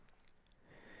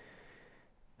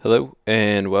Hello,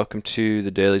 and welcome to the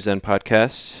Daily Zen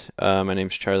podcast. My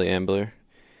name's Charlie Ambler.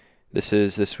 This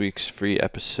is this week's free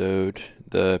episode.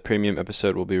 The premium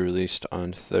episode will be released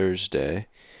on Thursday.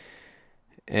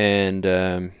 And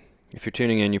if you're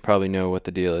tuning in, you probably know what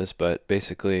the deal is, but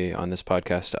basically on this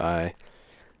podcast, I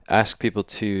ask people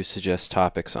to suggest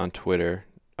topics on Twitter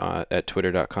at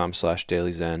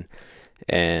twitter.com/dailyzen,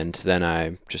 and then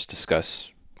I just discuss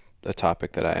a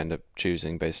topic that I end up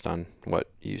choosing based on what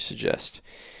you suggest.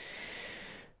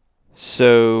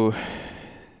 So,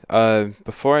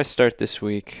 before I start this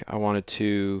week, I wanted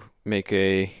to make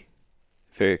a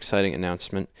very exciting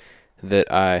announcement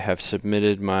that I have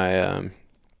submitted my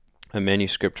a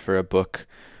manuscript for a book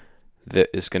that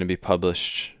is going to be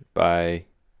published by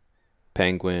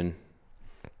Penguin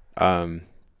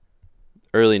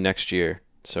early next year.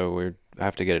 So I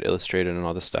have to get it illustrated and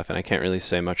all this stuff, and I can't really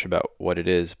say much about what it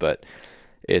is, but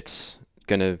there's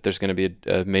gonna be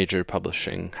a major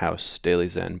publishing house, Daily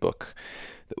Zen book,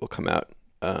 that will come out.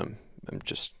 I'm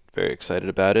just very excited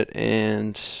about it,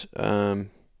 and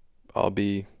I'll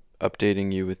be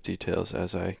updating you with details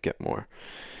as I get more.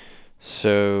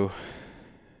 So,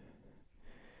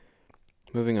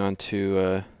 moving on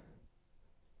to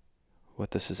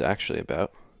what this is actually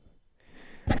about.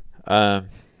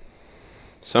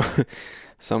 So,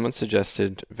 someone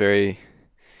suggested a very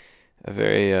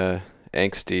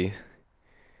angsty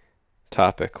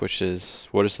topic, which is,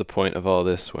 what is the point of all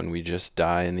this when we just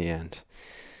die in the end?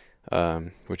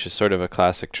 Which is sort of a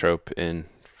classic trope in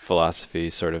philosophy,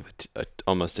 sort of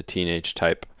almost a teenage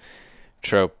type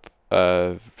trope,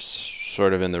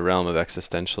 sort of in the realm of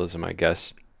existentialism, I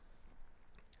guess.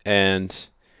 And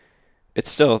it's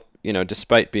still,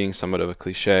 despite being somewhat of a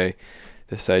cliche,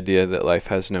 this idea that life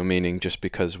has no meaning just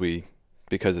because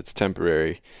it's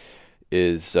temporary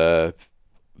is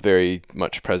very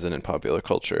much present in popular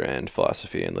culture and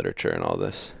philosophy and literature and all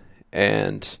this.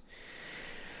 And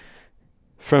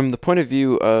from the point of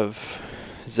view of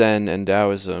Zen and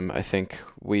Taoism, I think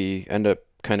we end up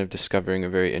kind of discovering a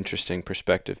very interesting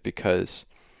perspective, because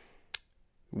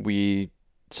we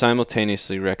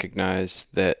simultaneously recognize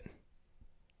that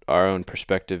our own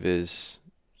perspective is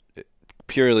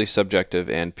purely subjective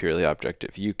and purely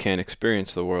objective. You can't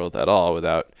experience the world at all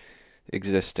without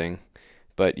existing,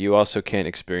 but you also can't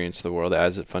experience the world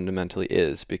as it fundamentally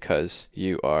is, because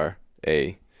you are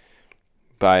a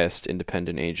biased,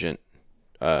 independent agent,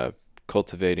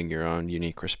 cultivating your own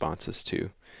unique responses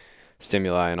to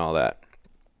stimuli and all that.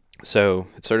 So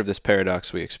it's sort of this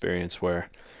paradox we experience where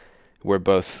we're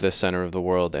both the center of the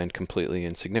world and completely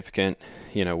insignificant.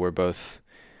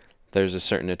 There's a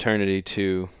certain eternity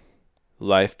to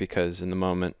life, because in the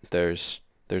moment there's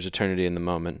eternity in the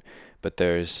moment, but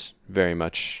there's very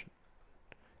much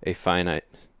a finite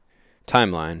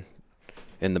timeline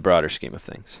in the broader scheme of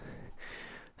things.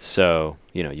 So,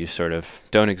 you sort of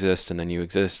don't exist, and then you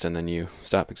exist, and then you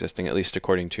stop existing, at least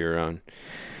according to your own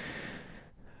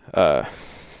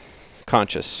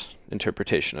conscious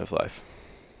interpretation of life.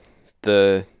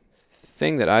 The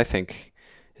thing that I think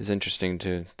is interesting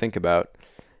to think about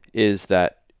is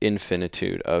that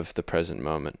infinitude of the present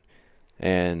moment,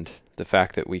 and the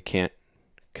fact that we can't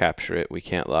capture it, we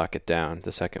can't lock it down.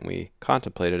 The second we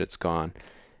contemplate it, it's gone.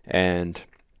 And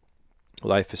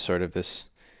life is sort of this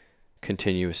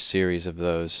continuous series of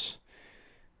those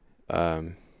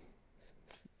that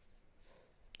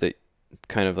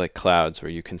kind of like clouds, where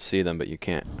you can see them but you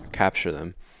can't capture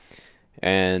them.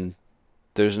 And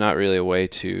there's not really a way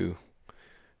to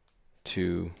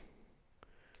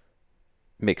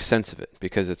make sense of it,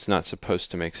 because it's not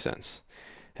supposed to make sense.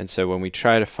 And so when we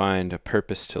try to find a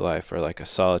purpose to life, or like a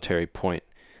solitary point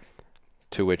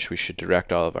to which we should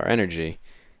direct all of our energy,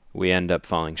 we end up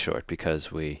falling short,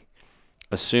 because we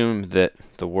assume that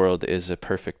the world is a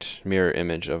perfect mirror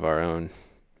image of our own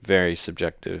very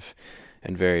subjective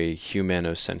and very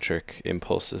humanocentric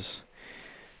impulses.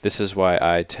 This is why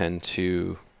I tend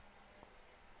to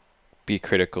be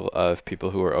critical of people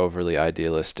who are overly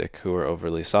idealistic, who are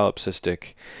overly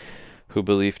solipsistic, who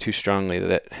believe too strongly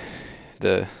that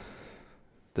the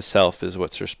self is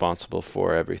what's responsible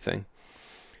for everything.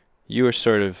 You are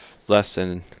sort of less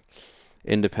an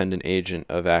independent agent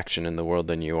of action in the world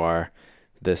than you are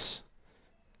this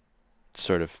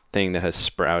sort of thing that has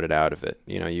sprouted out of it.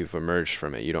 You've emerged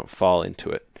from it. You don't fall into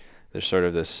it. There's sort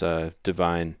of this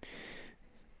divine,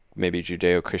 maybe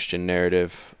Judeo-Christian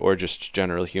narrative, or just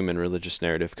general human religious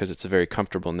narrative, because it's a very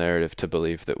comfortable narrative to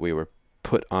believe that we were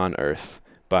put on earth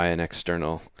by an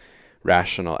external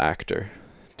rational actor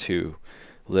to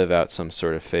live out some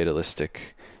sort of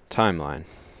fatalistic timeline.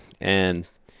 And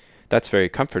that's very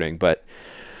comforting, but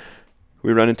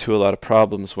we run into a lot of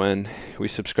problems when we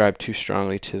subscribe too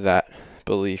strongly to that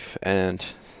belief,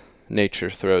 and nature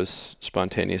throws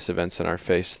spontaneous events in our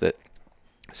face that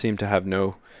seem to have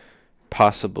no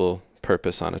possible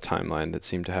purpose on a timeline, that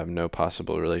seem to have no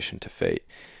possible relation to fate,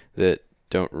 that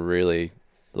don't really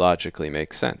logically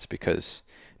make sense, because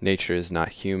nature is not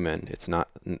human, it's not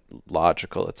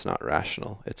logical, it's not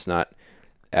rational, it's not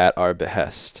at our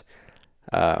behest.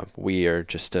 We are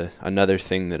just another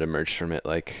thing that emerged from it,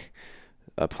 like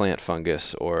a plant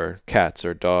fungus or cats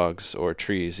or dogs or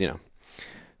trees,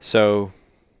 So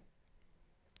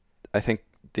I think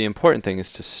the important thing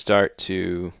is to start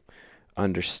to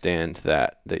understand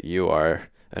that you are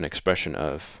an expression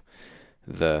of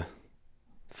the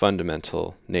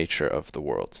fundamental nature of the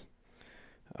world,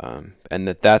 and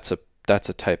that's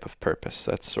a type of purpose.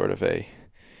 That's sort of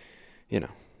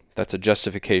that's a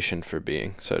justification for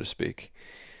being, so to speak.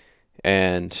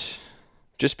 And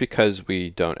just because we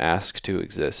don't ask to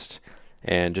exist,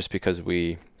 and just because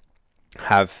we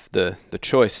have the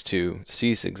choice to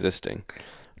cease existing,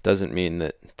 doesn't mean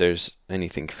that there's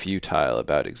anything futile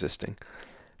about existing.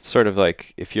 It's sort of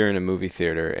like if you're in a movie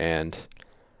theater and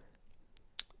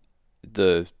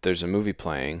there's a movie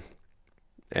playing,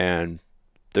 and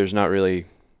there's not really,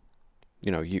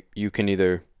 you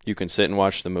can sit and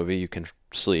watch the movie, you can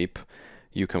sleep,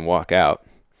 you can walk out,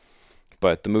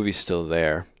 but the movie's still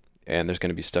there, and there's going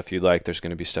to be stuff you like, there's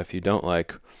going to be stuff you don't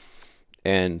like,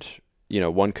 and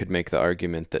one could make the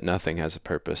argument that nothing has a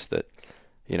purpose, that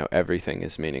everything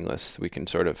is meaningless. We can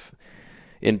sort of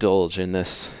indulge in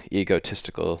this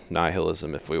egotistical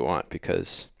nihilism if we want,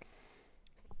 because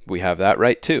we have that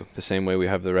right too, the same way we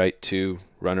have the right to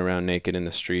run around naked in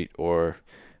the street, or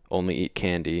only eat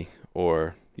candy,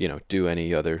 or do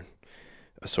any other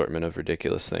assortment of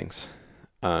ridiculous things.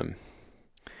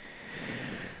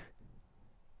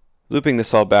 Looping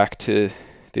this all back to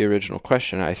the original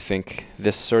question, I think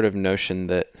this sort of notion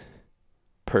that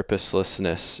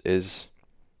purposelessness is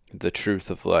the truth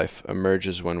of life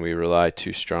emerges when we rely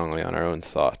too strongly on our own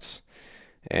thoughts.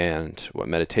 And what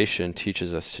meditation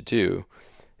teaches us to do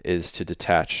is to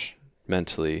detach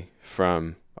mentally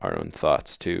from our own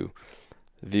thoughts, to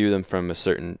view them from a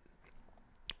certain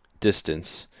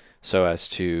distance, so as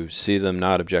to see them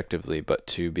not objectively, but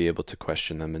to be able to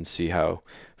question them and see how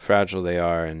fragile they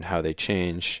are and how they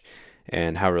change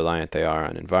and how reliant they are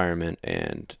on environment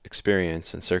and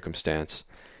experience and circumstance,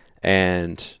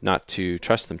 and not to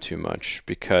trust them too much,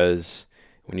 because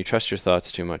when you trust your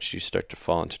thoughts too much, you start to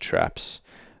fall into traps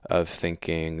of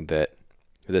thinking that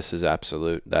this is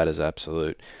absolute, that is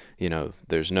absolute,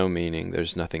 there's no meaning,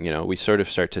 there's nothing, we sort of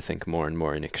start to think more and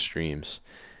more in extremes.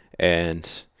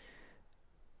 And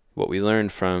what we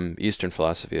learned from Eastern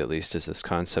philosophy, at least, is this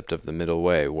concept of the middle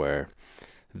way, where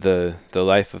the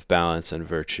life of balance and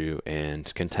virtue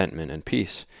and contentment and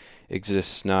peace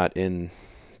exists not in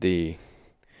the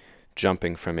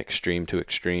jumping from extreme to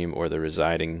extreme, or the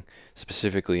residing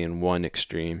specifically in one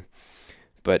extreme,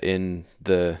 but in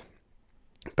the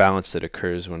balance that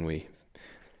occurs when we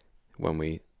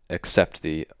accept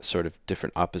the sort of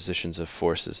different oppositions of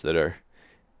forces that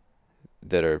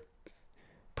are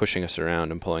pushing us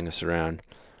around and pulling us around,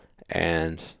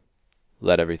 and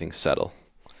let everything settle.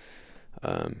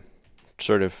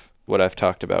 Sort of what I've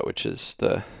talked about, which is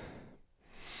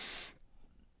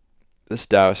this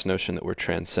Taoist notion that we're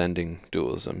transcending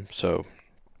dualism. So,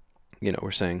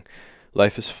 we're saying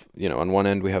life is, on one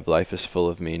end we have life is full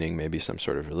of meaning, maybe some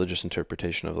sort of religious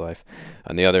interpretation of life.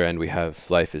 On the other end we have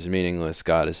life is meaningless,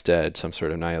 God is dead, some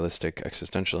sort of nihilistic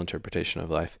existential interpretation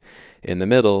of life. In the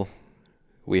middle,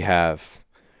 we have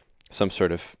some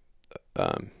sort of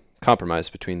compromise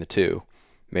between the two.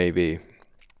 Maybe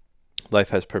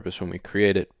life has purpose when we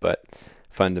create it, but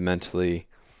fundamentally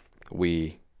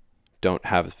we don't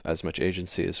have as much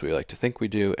agency as we like to think we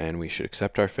do, and we should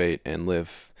accept our fate and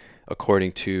live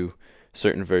according to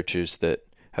certain virtues that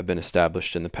have been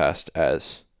established in the past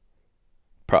as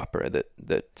proper,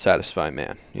 that satisfy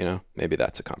man. Maybe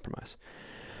that's a compromise.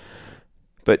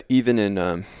 But even in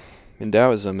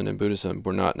Taoism and in Buddhism,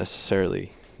 we're not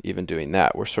necessarily even doing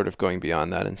that. We're sort of going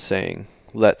beyond that and saying,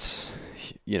 let's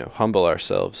humble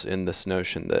ourselves in this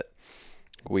notion that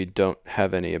we don't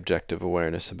have any objective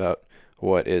awareness about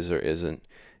what is or isn't,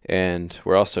 and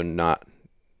we're not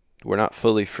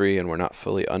fully free and we're not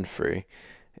fully unfree,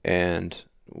 and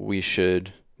we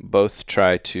should both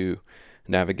try to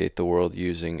navigate the world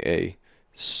using a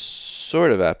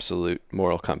sort of absolute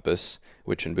moral compass,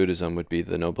 which in Buddhism would be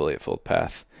the Noble Eightfold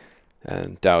Path,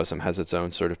 and Taoism has its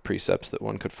own sort of precepts that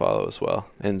one could follow as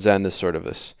well, and Zen is sort of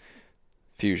this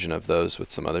fusion of those with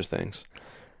some other things.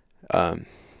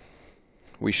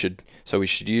 We should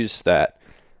use that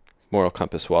moral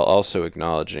compass, while also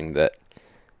acknowledging that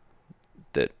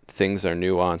things are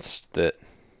nuanced, that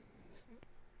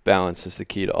balance is the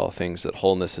key to all things, that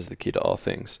wholeness is the key to all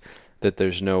things, that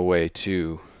there's no way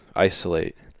to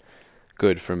isolate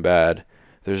good from bad,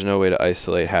 there's no way to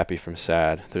isolate happy from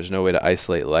sad, there's no way to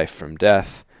isolate life from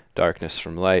death, darkness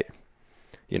from light,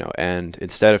 and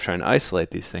instead of trying to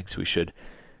isolate these things, we should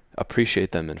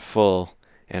appreciate them in full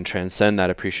and transcend that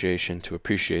appreciation to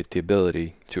appreciate the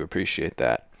ability to appreciate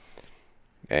that.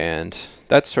 And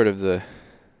that's sort of the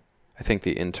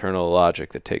internal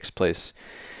logic that takes place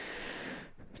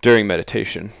during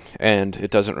meditation, and it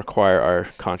doesn't require our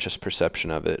conscious perception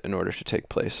of it in order to take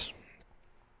place.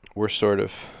 We're sort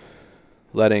of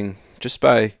letting, just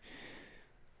by,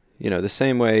 the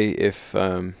same way if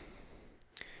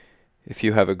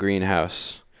you have a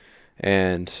greenhouse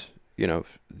and,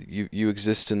 you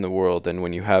exist in the world, and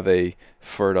when you have a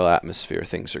fertile atmosphere,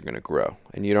 things are going to grow,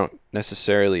 and you don't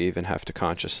necessarily even have to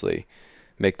consciously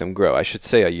make them grow. I should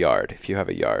say a yard, if you have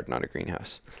a yard, not a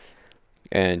greenhouse.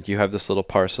 And you have this little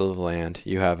parcel of land.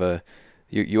 You have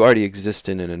you already exist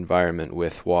in an environment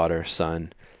with water,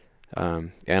 sun,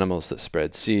 animals that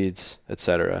spread seeds,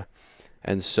 etc.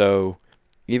 And so,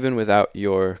 even without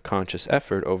your conscious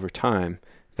effort, over time,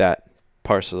 that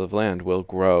parcel of land will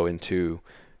grow into,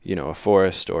 a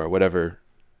forest or whatever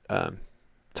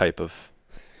type of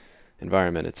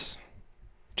environment it's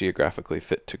geographically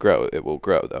fit to grow. It will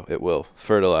grow, though. It will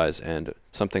fertilize, and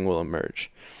something will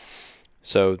emerge.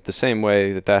 So the same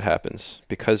way that happens,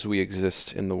 because we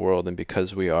exist in the world and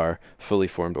because we are fully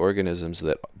formed organisms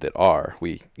that are,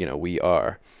 we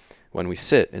are, when we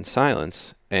sit in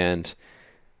silence and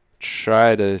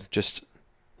try to just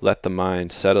let the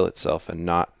mind settle itself and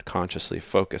not consciously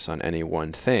focus on any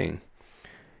one thing,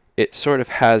 it sort of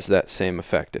has that same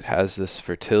effect. It has this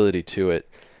fertility to it,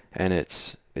 and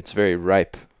it's very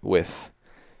ripe with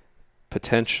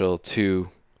potential to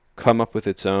come up with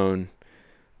its own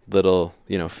little,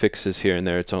 fixes here and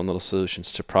there, its own little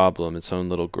solutions to problem, its own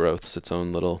little growths, its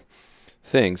own little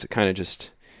things. It kind of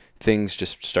things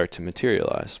just start to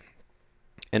materialize.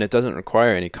 And it doesn't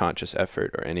require any conscious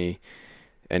effort or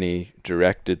any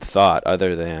directed thought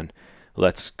other than,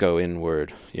 let's go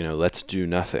inward, let's do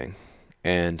nothing.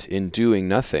 And in doing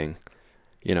nothing,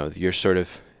 you're sort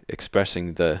of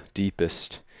expressing the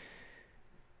deepest,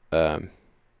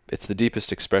 it's the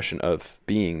deepest expression of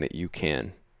being that you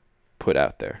can put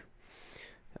out there.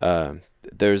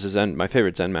 There's my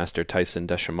favorite Zen master, Tyson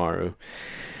Deshimaru,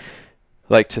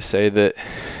 like to say that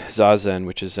Zazen,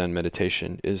 which is Zen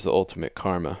meditation, is the ultimate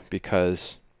karma,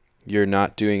 because you're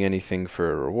not doing anything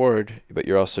for a reward, but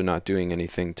you're also not doing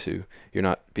anything you're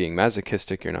not being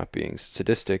masochistic, you're not being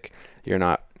sadistic, you're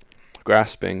not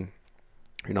grasping,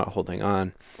 you're not holding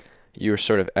on. You're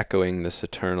sort of echoing this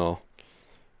eternal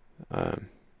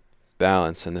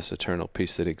balance and this eternal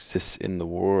peace that exists in the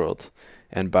world.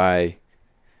 And by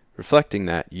reflecting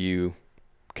that, you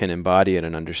can embody it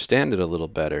and understand it a little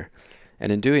better.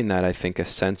 And in doing that, I think a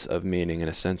sense of meaning and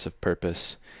a sense of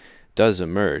purpose does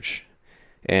emerge.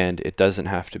 And it doesn't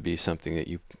have to be something that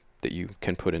you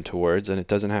can put into words, and it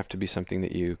doesn't have to be something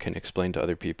that you can explain to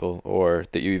other people, or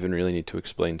that you even really need to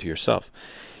explain to yourself.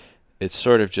 It's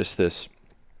sort of just this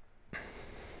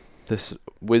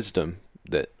wisdom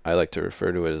that I like to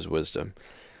refer to it as wisdom.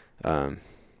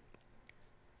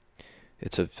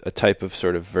 It's a type of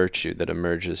sort of virtue that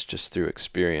emerges just through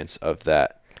experience of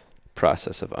that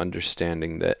process of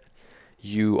understanding that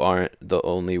you aren't the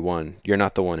only one. You're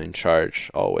not the one in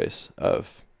charge always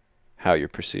of how you're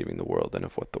perceiving the world and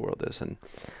of what the world is. And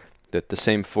that the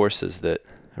same forces that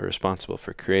are responsible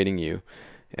for creating you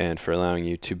and for allowing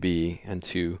you to be and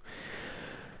to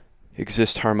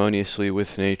exist harmoniously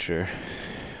with nature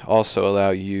also allow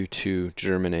you to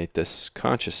germinate this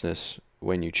consciousness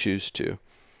when you choose to,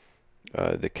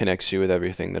 that connects you with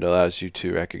everything, that allows you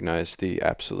to recognize the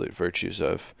absolute virtues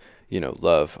of,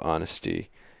 love, honesty,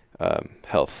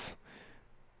 health,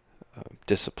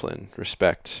 discipline,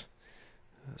 respect,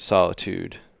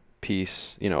 solitude,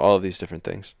 peace, all of these different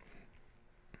things.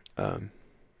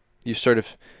 You sort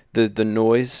of, the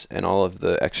noise and all of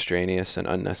the extraneous and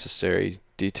unnecessary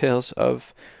details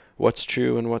of what's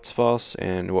true and what's false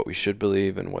and what we should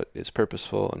believe and what is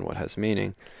purposeful and what has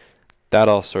meaning, that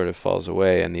all sort of falls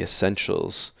away, and the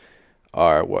essentials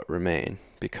are what remain,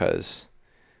 because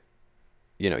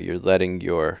you're letting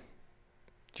your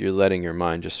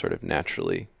mind just sort of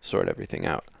naturally sort everything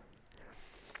out.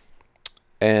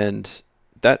 And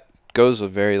that goes a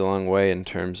very long way in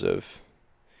terms of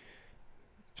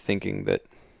thinking that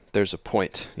there's a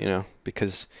point,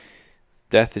 because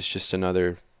death is just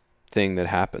another thing that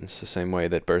happens, the same way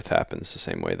that birth happens, the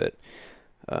same way that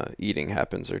eating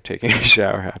happens or taking a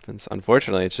shower happens.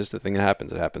 Unfortunately, it's just the thing that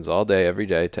happens. It happens all day, every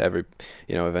day, to every,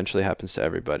 eventually happens to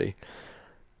everybody.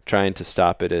 Trying to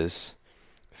stop it is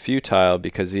futile,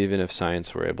 because even if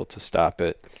science were able to stop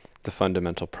it, the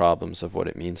fundamental problems of what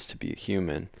it means to be a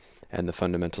human and the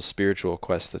fundamental spiritual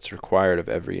quest that's required of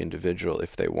every individual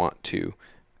if they want to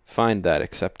find that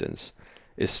acceptance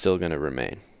is still going to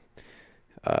remain.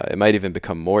 It might even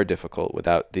become more difficult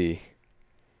without the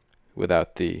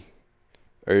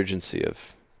urgency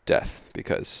of death,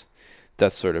 because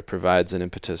death sort of provides an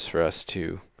impetus for us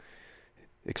to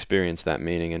experience that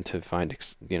meaning and to find,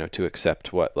 to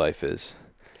accept what life is.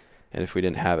 And if we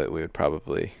didn't have it, we would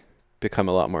probably become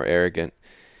a lot more arrogant,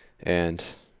 and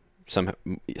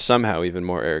somehow even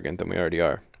more arrogant than we already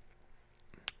are.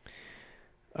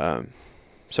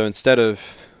 So instead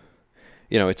of,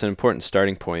 it's an important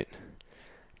starting point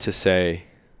to say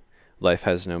life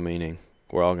has no meaning,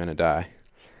 we're all going to die.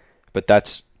 But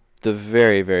that's the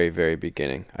very, very, very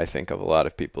beginning, I think, of a lot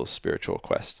of people's spiritual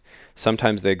quest.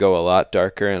 Sometimes they go a lot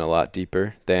darker and a lot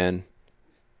deeper than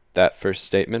that first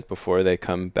statement before they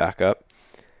come back up.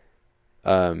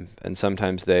 And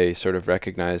sometimes they sort of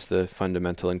recognize the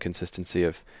fundamental inconsistency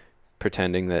of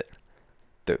pretending that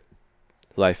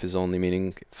life is only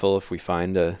meaningful if we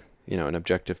find an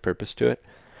objective purpose to it.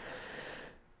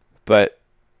 But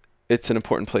it's an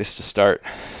important place to start.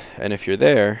 And if you're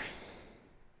there,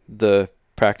 the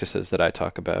practices that I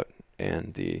talk about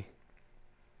and the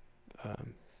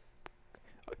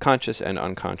conscious and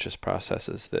unconscious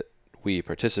processes that we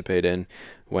participate in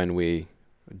when we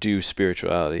do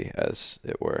spirituality, as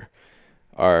it were,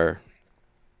 are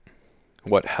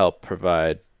what help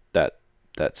provide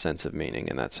that sense of meaning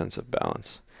and that sense of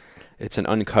balance. It's an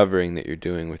uncovering that you're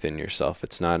doing within yourself.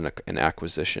 It's not an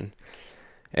acquisition.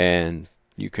 And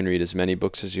you can read as many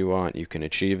books as you want. You can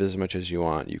achieve as much as you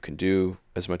want. You can do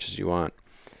as much as you want.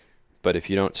 But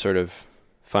if you don't sort of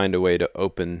find a way to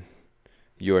open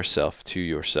yourself to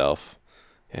yourself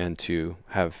and to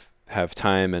have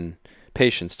time and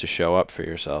patience to show up for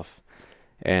yourself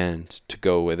and to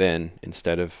go within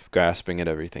instead of grasping at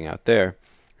everything out there,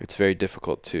 it's very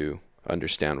difficult to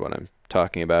understand what I'm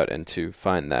talking about and to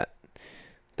find that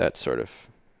sort of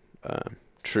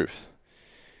truth.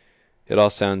 It all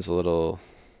sounds a little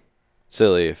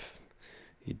silly if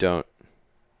you don't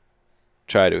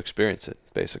try to experience it,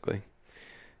 basically.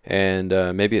 And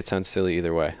maybe it sounds silly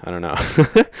either way. I don't know.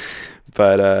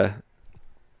 But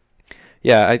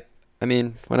yeah, I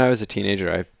mean, when I was a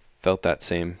teenager, I felt that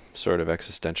same sort of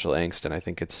existential angst, and I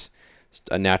think it's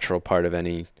a natural part of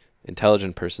any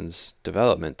intelligent person's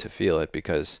development to feel it,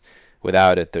 because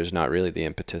without it, there's not really the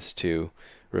impetus to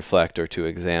reflect or to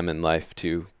examine life,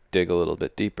 to dig a little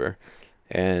bit deeper.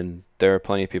 And there are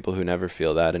plenty of people who never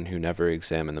feel that and who never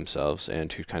examine themselves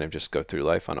and who kind of just go through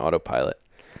life on autopilot,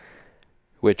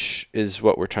 which is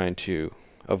what we're trying to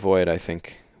avoid, I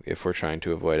think, if we're trying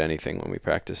to avoid anything when we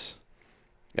practice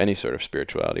any sort of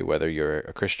spirituality, whether you're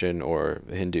a Christian or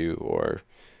a Hindu or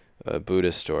a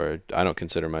Buddhist, or I don't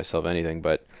consider myself anything,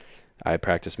 but I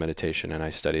practice meditation and I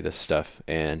study this stuff.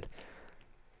 And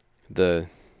the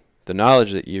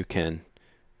knowledge that you can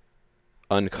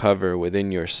uncover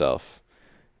within yourself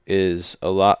is a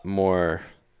lot more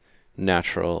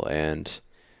natural and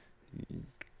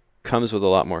comes with a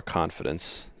lot more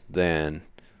confidence than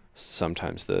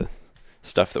sometimes the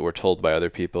stuff that we're told by other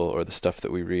people or the stuff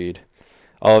that we read.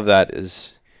 All of that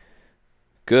is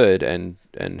good and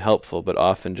helpful, but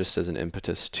often just as an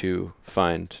impetus to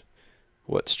find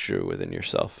what's true within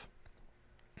yourself.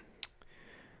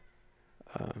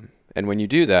 And when you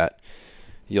do that,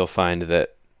 you'll find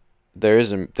that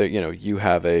you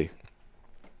have a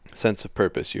sense of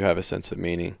purpose, you have a sense of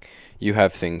meaning, you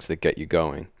have things that get you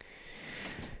going.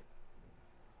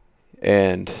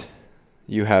 And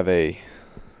you have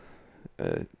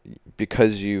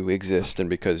because you exist and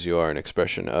because you are an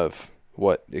expression of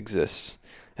what exists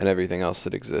and everything else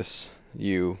that exists,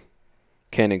 you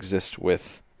can exist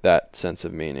with that sense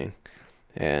of meaning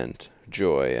and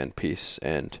joy and peace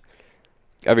and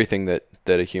everything that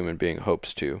a human being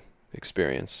hopes to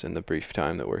experience in the brief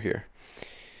time that we're here.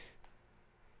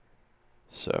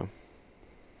 So,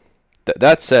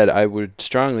 that said, I would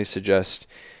strongly suggest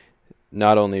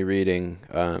not only reading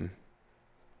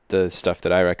the stuff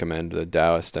that I recommend, the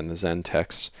Taoist and the Zen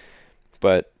texts,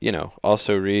 but,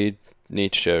 also read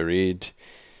Nietzsche, read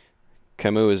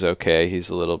Camus is okay. He's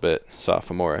a little bit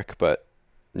sophomoric, but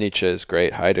Nietzsche is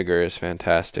great. Heidegger is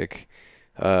fantastic.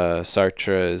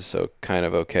 Sartre is kind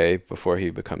of okay before he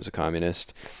becomes a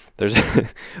communist. There's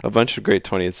a bunch of great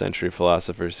 20th century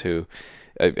philosophers who,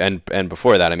 and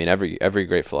before that, I mean, every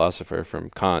great philosopher from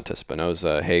Kant to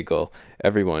Spinoza, Hegel,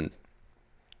 everyone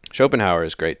Schopenhauer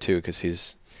is great too, because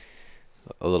he's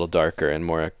a little darker and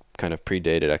more kind of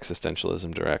predated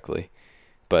existentialism directly.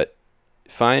 But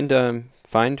find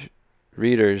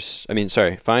writers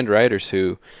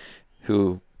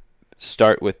who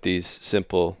start with these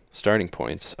simple starting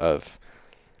points of,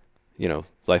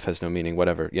 life has no meaning,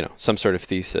 whatever, some sort of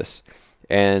thesis,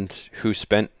 and who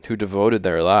devoted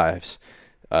their lives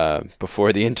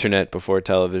before the internet, before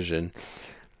television,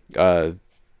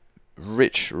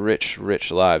 rich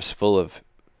lives full of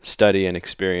study and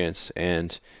experience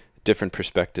and different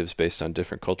perspectives based on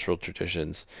different cultural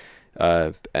traditions,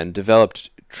 and developed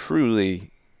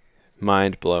truly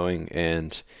mind-blowing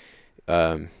and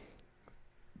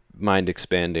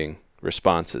mind-expanding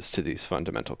responses to these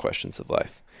fundamental questions of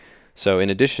life. So in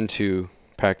addition to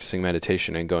practicing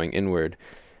meditation and going inward,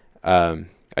 I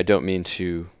don't mean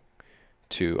to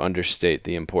understate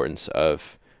the importance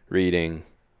of reading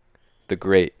the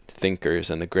great thinkers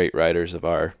and the great writers of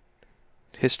our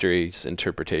history's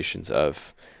interpretations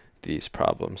of these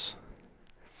problems.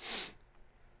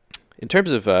 In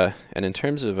terms of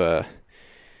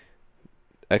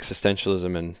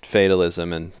existentialism and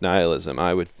fatalism and nihilism,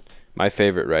 my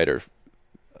favorite writer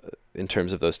in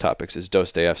terms of those topics is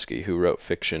Dostoevsky, who wrote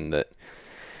fiction that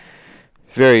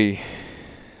very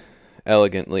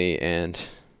elegantly and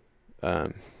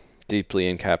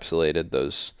deeply encapsulated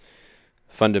those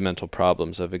fundamental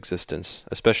problems of existence,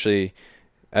 especially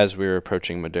as we were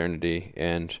approaching modernity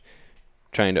and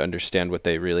trying to understand what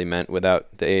they really meant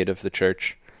without the aid of the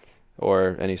church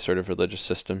or any sort of religious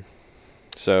system.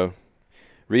 So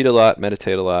read a lot,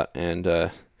 meditate a lot,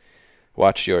 and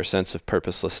watch your sense of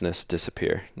purposelessness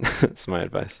disappear. That's my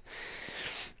advice.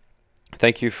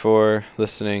 Thank you for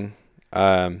listening.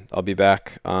 I'll be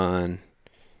back on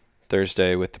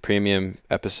Thursday with the premium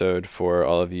episode for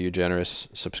all of you generous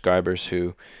subscribers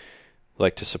who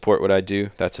like to support what I do.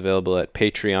 That's available at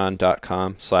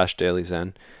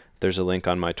patreon.com/dailyzen. There's a link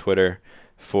on my Twitter.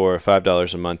 For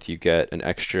 $5 a month, you get an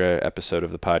extra episode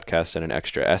of the podcast and an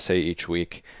extra essay each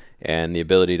week, and the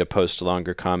ability to post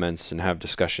longer comments and have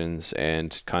discussions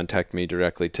and contact me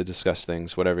directly to discuss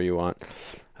things, whatever you want.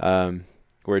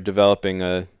 We're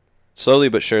slowly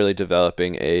but surely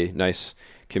developing a nice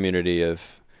community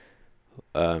of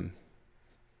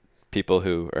people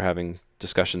who are having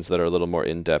discussions that are a little more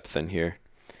in-depth than here.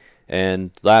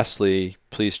 And lastly,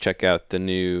 please check out the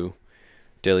new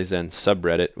Daily Zen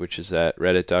subreddit, which is at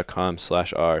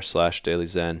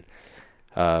reddit.com/r/dailyzen,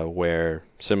 where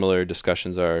similar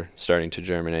discussions are starting to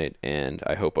germinate, and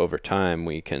I hope over time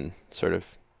we can sort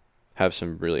of have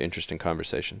some really interesting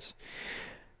conversations.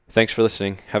 Thanks for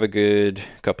listening. Have a good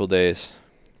couple days.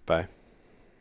 Bye.